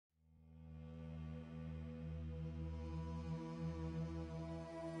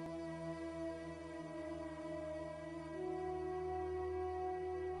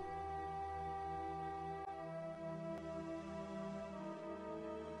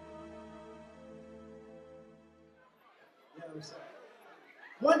nervous.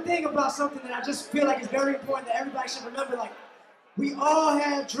 One thing about something that I just feel like is very important that everybody should remember, like, we all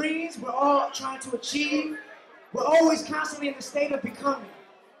have dreams, we're all trying to achieve, we're always constantly in the state of becoming.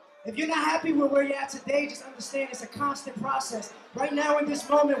 If you're not happy with where you're at today, just understand it's a constant process. Right now in this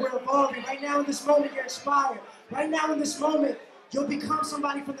moment, we're evolving. Right now in this moment, you're inspired. Right now in this moment, you'll become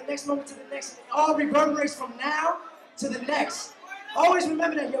somebody from the next moment to the next. It all reverberates from now to the next. Always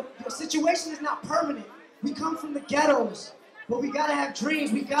remember that your situation is not permanent. We come from the ghettos, but we gotta have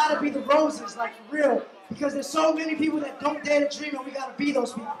dreams. We gotta be the roses, like for real. Because there's so many people that don't dare to dream, and we gotta be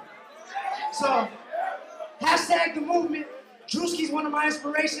those people. So, hashtag the movement. Drewski's one of my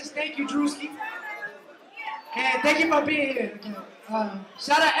inspirations. Thank you, Drewski. And thank you for being here.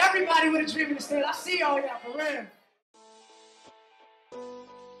 Shout out everybody with a dream in the state. I see all y'all, for real.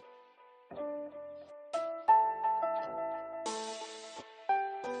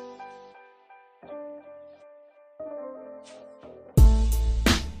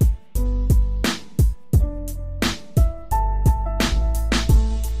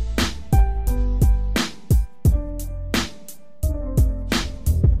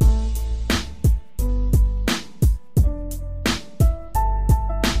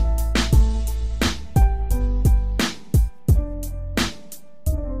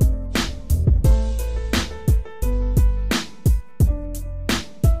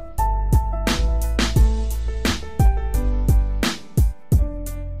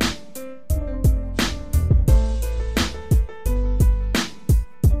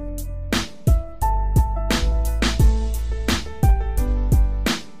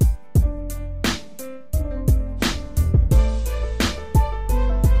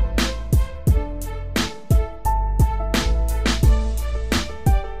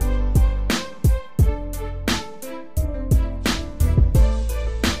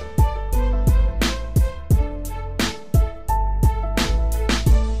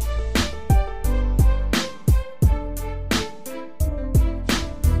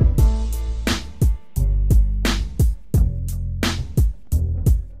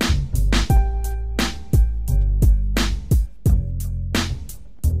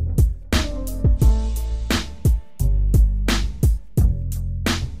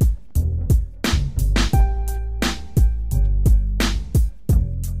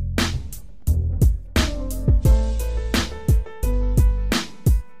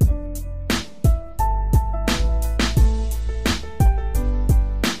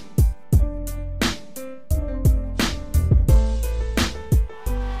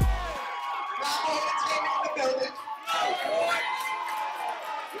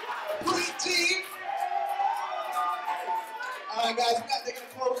 Alright guys, they're gonna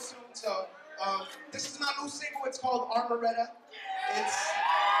close soon, so this is my new single, it's called Armoretta. It's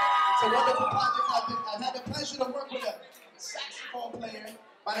a wonderful project. I've had the pleasure to work with a saxophone player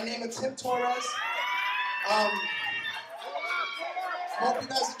by the name of Tim Torres. Hope you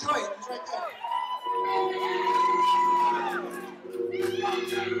guys enjoy it. It's right there.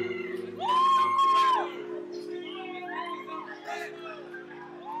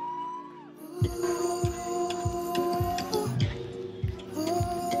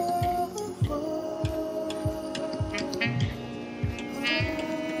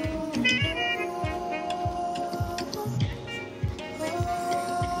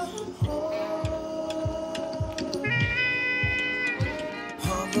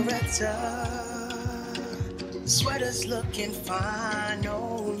 Armoretta, sweater's looking fine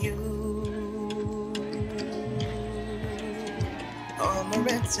on you.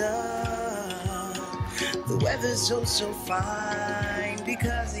 Armoretta, the weather's oh so fine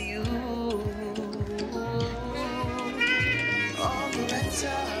because of you.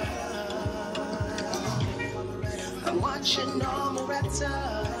 Armoretta, I'm watching Armoretta.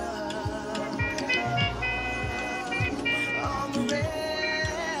 Armoretta.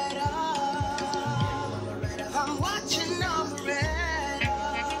 I'm watching Armoretta.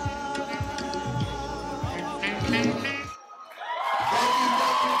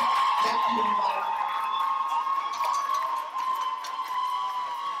 Thank you.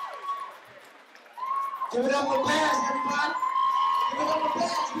 Give it up for Bass, everybody. Give it up for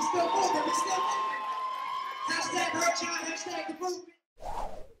Bass. We still moving, we still moving. Hashtag her child, hashtag the movement.